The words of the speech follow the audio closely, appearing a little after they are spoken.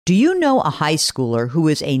Do you know a high schooler who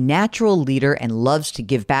is a natural leader and loves to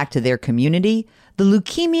give back to their community? The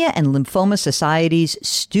Leukemia and Lymphoma Society's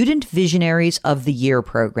Student Visionaries of the Year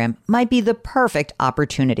program might be the perfect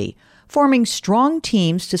opportunity. Forming strong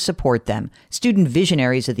teams to support them, Student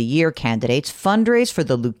Visionaries of the Year candidates fundraise for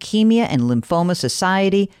the Leukemia and Lymphoma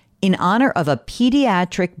Society in honor of a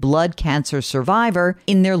pediatric blood cancer survivor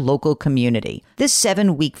in their local community. This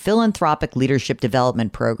 7-week philanthropic leadership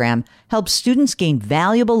development program helps students gain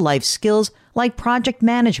valuable life skills like project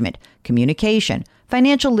management, communication,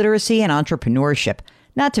 financial literacy, and entrepreneurship.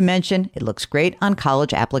 Not to mention, it looks great on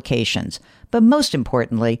college applications. But most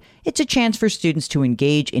importantly, it's a chance for students to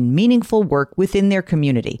engage in meaningful work within their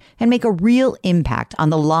community and make a real impact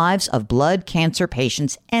on the lives of blood cancer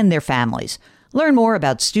patients and their families. Learn more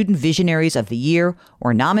about Student Visionaries of the Year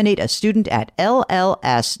or nominate a student at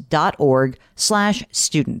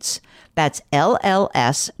lls.org/students. That's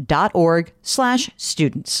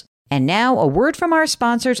lls.org/students. And now a word from our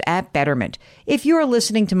sponsors at Betterment. If you're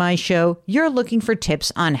listening to my show, you're looking for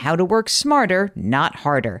tips on how to work smarter, not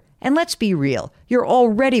harder. And let's be real, you're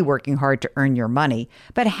already working hard to earn your money,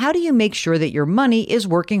 but how do you make sure that your money is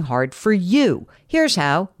working hard for you? Here's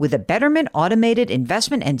how. With a Betterment automated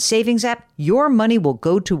investment and savings app, your money will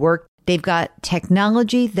go to work. They've got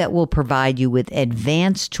technology that will provide you with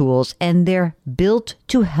advanced tools, and they're built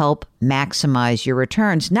to help maximize your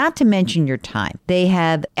returns, not to mention your time. They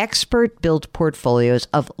have expert-built portfolios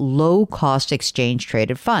of low-cost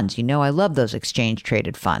exchange-traded funds. You know I love those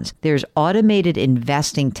exchange-traded funds. There's automated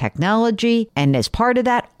investing technology, and as part of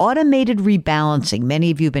that, automated rebalancing. Many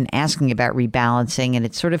of you have been asking about rebalancing, and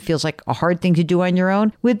it sort of feels like a hard thing to do on your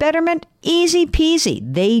own. With Betterment, easy peasy.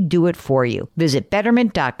 They do it for you. Visit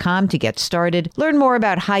Betterment.com to get started. Learn more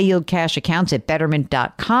about high-yield cash accounts at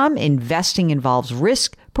Betterment.com. Investing involves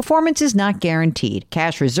risk. Performance is not guaranteed.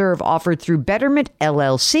 Cash reserve offered through Betterment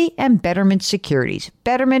LLC and Betterment Securities.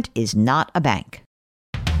 Betterment is not a bank.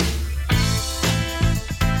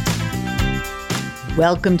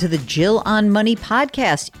 Welcome to the Jill on Money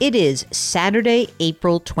podcast. It is Saturday,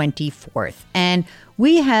 April 24th, and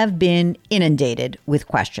we have been inundated with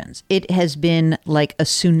questions. It has been like a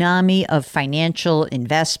tsunami of financial,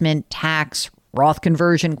 investment, tax, Roth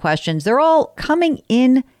conversion questions. They're all coming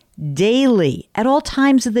in daily at all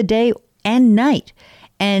times of the day and night.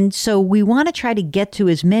 And so we want to try to get to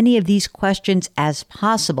as many of these questions as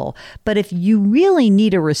possible. But if you really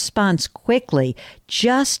need a response quickly,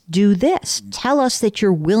 just do this. Tell us that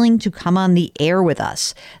you're willing to come on the air with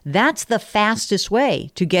us. That's the fastest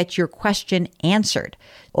way to get your question answered.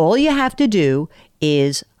 All you have to do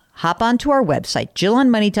is hop onto our website,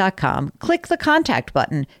 JillOnMoney.com, click the contact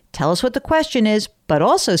button, tell us what the question is, but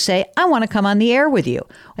also say, I want to come on the air with you.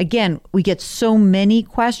 Again, we get so many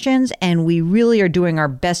questions, and we really are doing our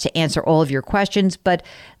best to answer all of your questions, but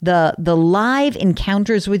the live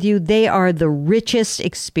encounters with you, they are the richest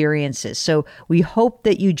experiences. So we hope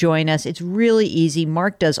that you join us. It's really easy.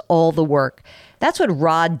 Mark does all the work. That's what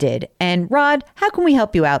Rod did. And Rod, how can we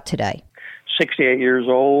help you out today? 68 years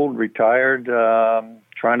old, retired,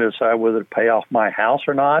 trying to decide whether to pay off my house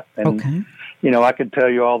or not. And, okay. You know, I could tell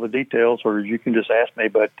you all the details, or you can just ask me,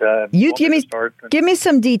 but... you give me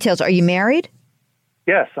some details. Are you married?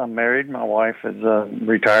 Yes, I'm married. My wife is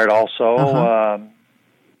retired also. Uh-huh.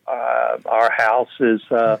 Our house is...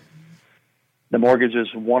 the mortgage is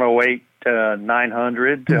 $108,900.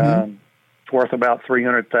 Mm-hmm. It's worth about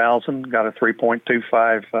 $300,000. Got a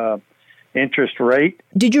 3.25 interest rate.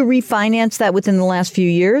 Did you refinance that within the last few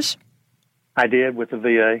years? I did with the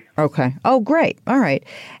VA. Okay. Oh, great. All right.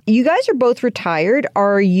 You guys are both retired.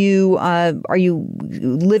 Are you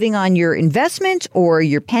living on your investment or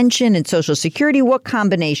your pension and Social Security? What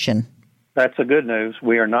combination? That's the good news.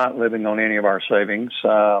 We are not living on any of our savings,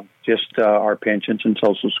 just our pensions and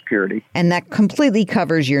Social Security. And that completely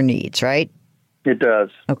covers your needs, right? It does.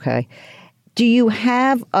 Okay. Do you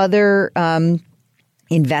have other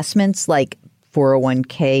investments like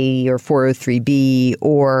 401k or 403b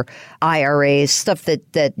or IRAs, stuff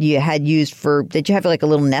that you had used for, did you have like a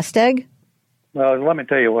little nest egg? Well, let me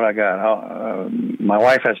tell you what I got. My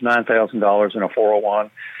wife has $9,000 in a 401.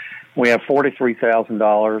 We have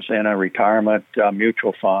 $43,000 in a retirement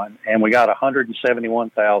mutual fund, and we got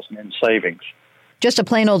 $171,000 in savings. Just a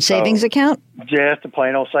plain old savings account? Just a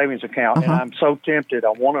plain old savings account. Uh-huh. And I'm so tempted.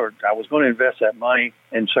 I was going to invest that money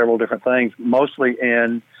in several different things, mostly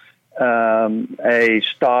in a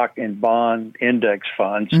stock and bond index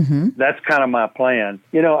funds. Mm-hmm. That's kind of my plan.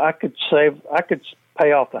 You know, I could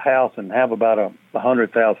pay off the house and have about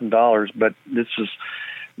 $100,000, but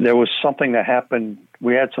there was something that happened.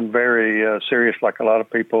 We had some very serious, like a lot of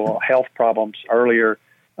people, health problems earlier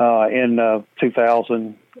in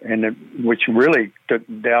 2000, which really took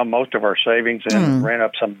down most of our savings and ran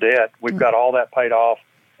up some debt. We've got all that paid off,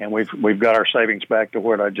 and we've got our savings back to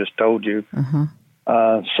what I just told you.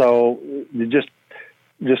 So it just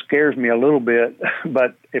scares me a little bit.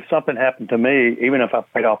 But if something happened to me, even if I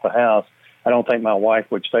paid off the house, I don't think my wife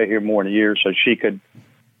would stay here more than a year, so she could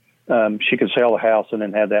sell the house and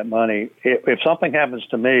then have that money. If something happens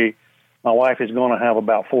to me, my wife is going to have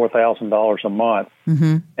about $4,000 a month.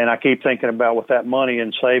 And I keep thinking about with that money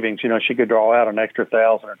in savings, she could draw out an extra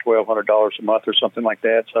 $1,000 or $1,200 a month or something like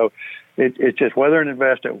that. So it's just whether to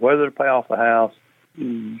invest it, whether to pay off the house.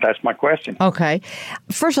 That's my question. Okay.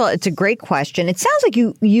 First of all, it's a great question. It sounds like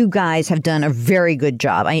you guys have done a very good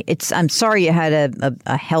job. I'm sorry you had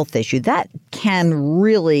a health issue. That can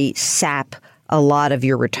really sap a lot of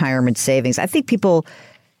your retirement savings. I think people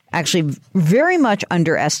actually very much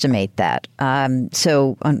underestimate that.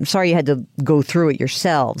 So I'm sorry you had to go through it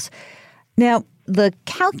yourselves. Now, the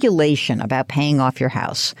calculation about paying off your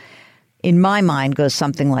house, in my mind, goes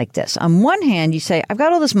something like this. On one hand, you say, I've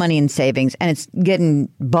got all this money in savings and it's getting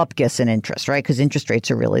bupkis in interest, right? Because interest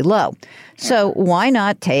rates are really low. So why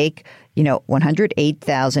not take,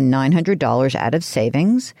 $108,900 out of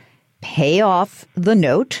savings, pay off the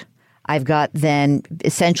note. I've got then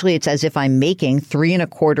essentially it's as if I'm making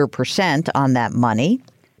 3.25% on that money.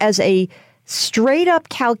 As a straight up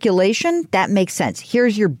calculation, that makes sense.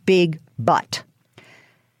 Here's your big but.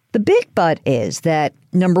 The big but is that,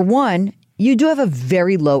 number one, you do have a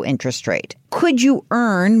very low interest rate. Could you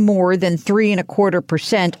earn more than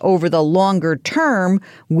 3.25% over the longer term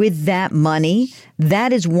with that money?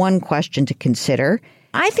 That is one question to consider.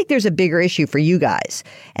 I think there's a bigger issue for you guys,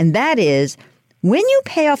 and that is when you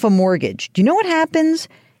pay off a mortgage, do you know what happens?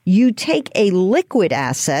 You take a liquid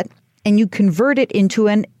asset and you convert it into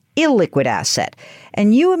an illiquid asset.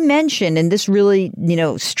 And you mentioned, and this really,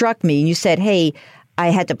 struck me, and you said, hey, I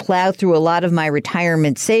had to plow through a lot of my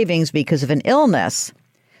retirement savings because of an illness.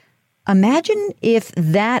 Imagine if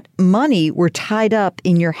that money were tied up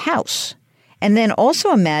in your house. And then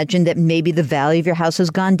also imagine that maybe the value of your house has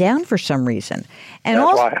gone down for some reason. And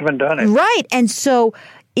that's why I haven't done it. Right. And so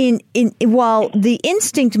while the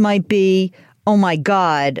instinct might be, oh my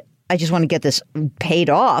God, I just want to get this paid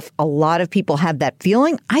off. A lot of people have that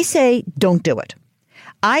feeling. I say, don't do it.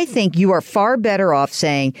 I think you are far better off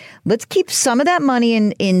saying, let's keep some of that money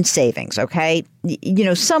in savings, okay?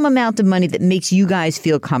 Some amount of money that makes you guys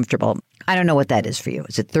feel comfortable. I don't know what that is for you.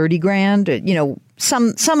 Is it 30 grand? Or,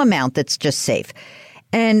 some amount that's just safe.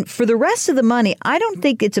 And for the rest of the money, I don't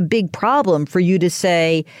think it's a big problem for you to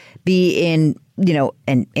say, be in,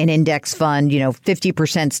 an index fund,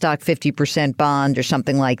 50% stock, 50% bond or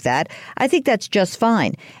something like that. I think that's just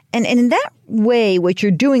fine. And in that way, what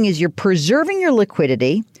you're doing is you're preserving your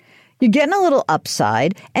liquidity. You're getting a little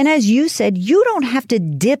upside. And as you said, you don't have to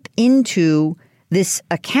dip into this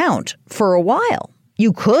account for a while.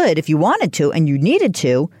 You could if you wanted to and you needed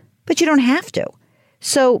to, but you don't have to.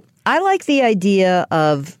 So I like the idea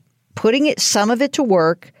of putting some of it to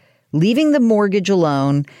work, leaving the mortgage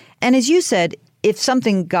alone. And as you said, if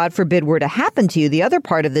something, God forbid, were to happen to you, the other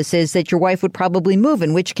part of this is that your wife would probably move,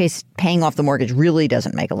 in which case paying off the mortgage really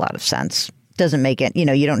doesn't make a lot of sense. Doesn't make it,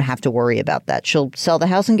 you don't have to worry about that. She'll sell the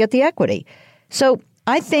house and get the equity. So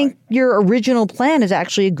I think your original plan is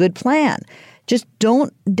actually a good plan. Just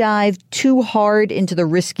don't dive too hard into the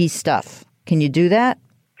risky stuff. Can you do that?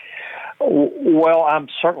 Well, I'm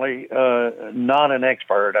certainly not an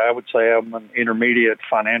expert. I would say I'm an intermediate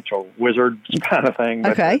financial wizard kind of thing.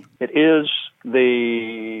 But okay. It is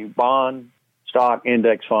the bond stock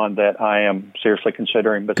index fund that I am seriously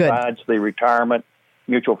considering besides the retirement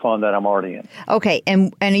mutual fund that I'm already in. Okay.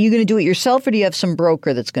 And are you going to do it yourself or do you have some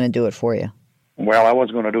broker that's going to do it for you? Well, I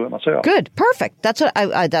was going to do it myself. Good. Perfect. That's what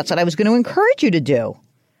I was going to encourage you to do.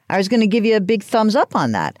 I was going to give you a big thumbs up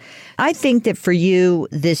on that. I think that for you,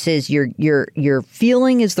 this is your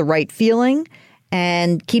feeling is the right feeling,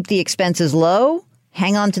 and keep the expenses low.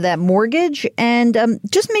 Hang on to that mortgage, and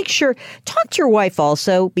just make sure, talk to your wife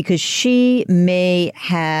also, because she may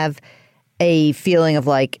have a feeling of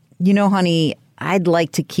like, honey, I'd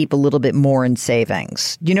like to keep a little bit more in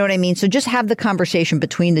savings. You know what I mean? So just have the conversation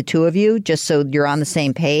between the two of you, just so you're on the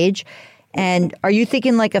same page. And are you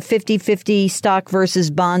thinking like a 50-50 stock versus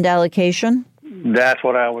bond allocation? That's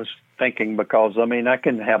what I was thinking because, I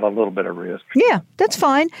can have a little bit of risk. Yeah, that's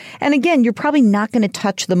fine. And again, you're probably not going to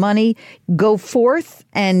touch the money. Go forth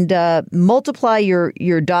and multiply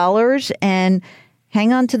your dollars and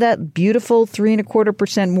hang on to that beautiful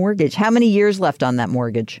 3.25% mortgage. How many years left on that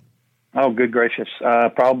mortgage? Oh, good gracious.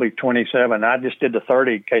 Probably 27. I just did the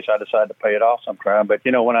 30 in case I decide to pay it off sometime. But,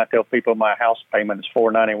 when I tell people my house payment is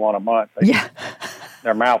 $491 a month,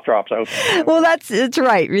 their mouth drops open. Well, that's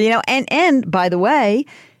right. And by the way,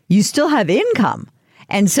 you still have income.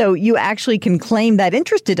 And so you actually can claim that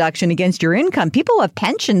interest deduction against your income. People have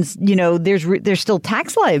pensions, there's still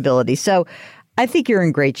tax liability. So I think you're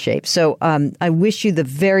in great shape. So I wish you the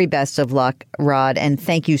very best of luck, Rod, and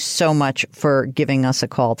thank you so much for giving us a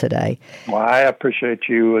call today. Well, I appreciate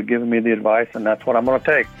you giving me the advice, and that's what I'm going to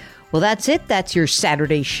take. Well, that's it. That's your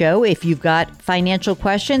Saturday show. If you've got financial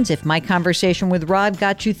questions, if my conversation with Rod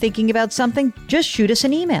got you thinking about something, just shoot us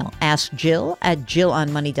an email. Ask Jill at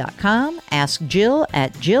JillOnMoney.com. Ask Jill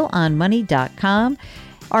at JillOnMoney.com.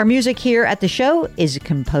 Our music here at the show is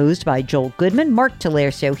composed by Joel Goodman. Mark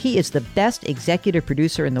Talercio, he is the best executive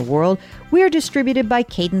producer in the world. We are distributed by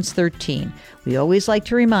Cadence 13. We always like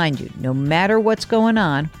to remind you, no matter what's going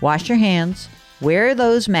on, wash your hands, wear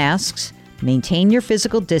those masks, maintain your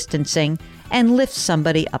physical distancing, and lift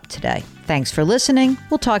somebody up today. Thanks for listening.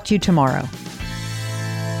 We'll talk to you tomorrow.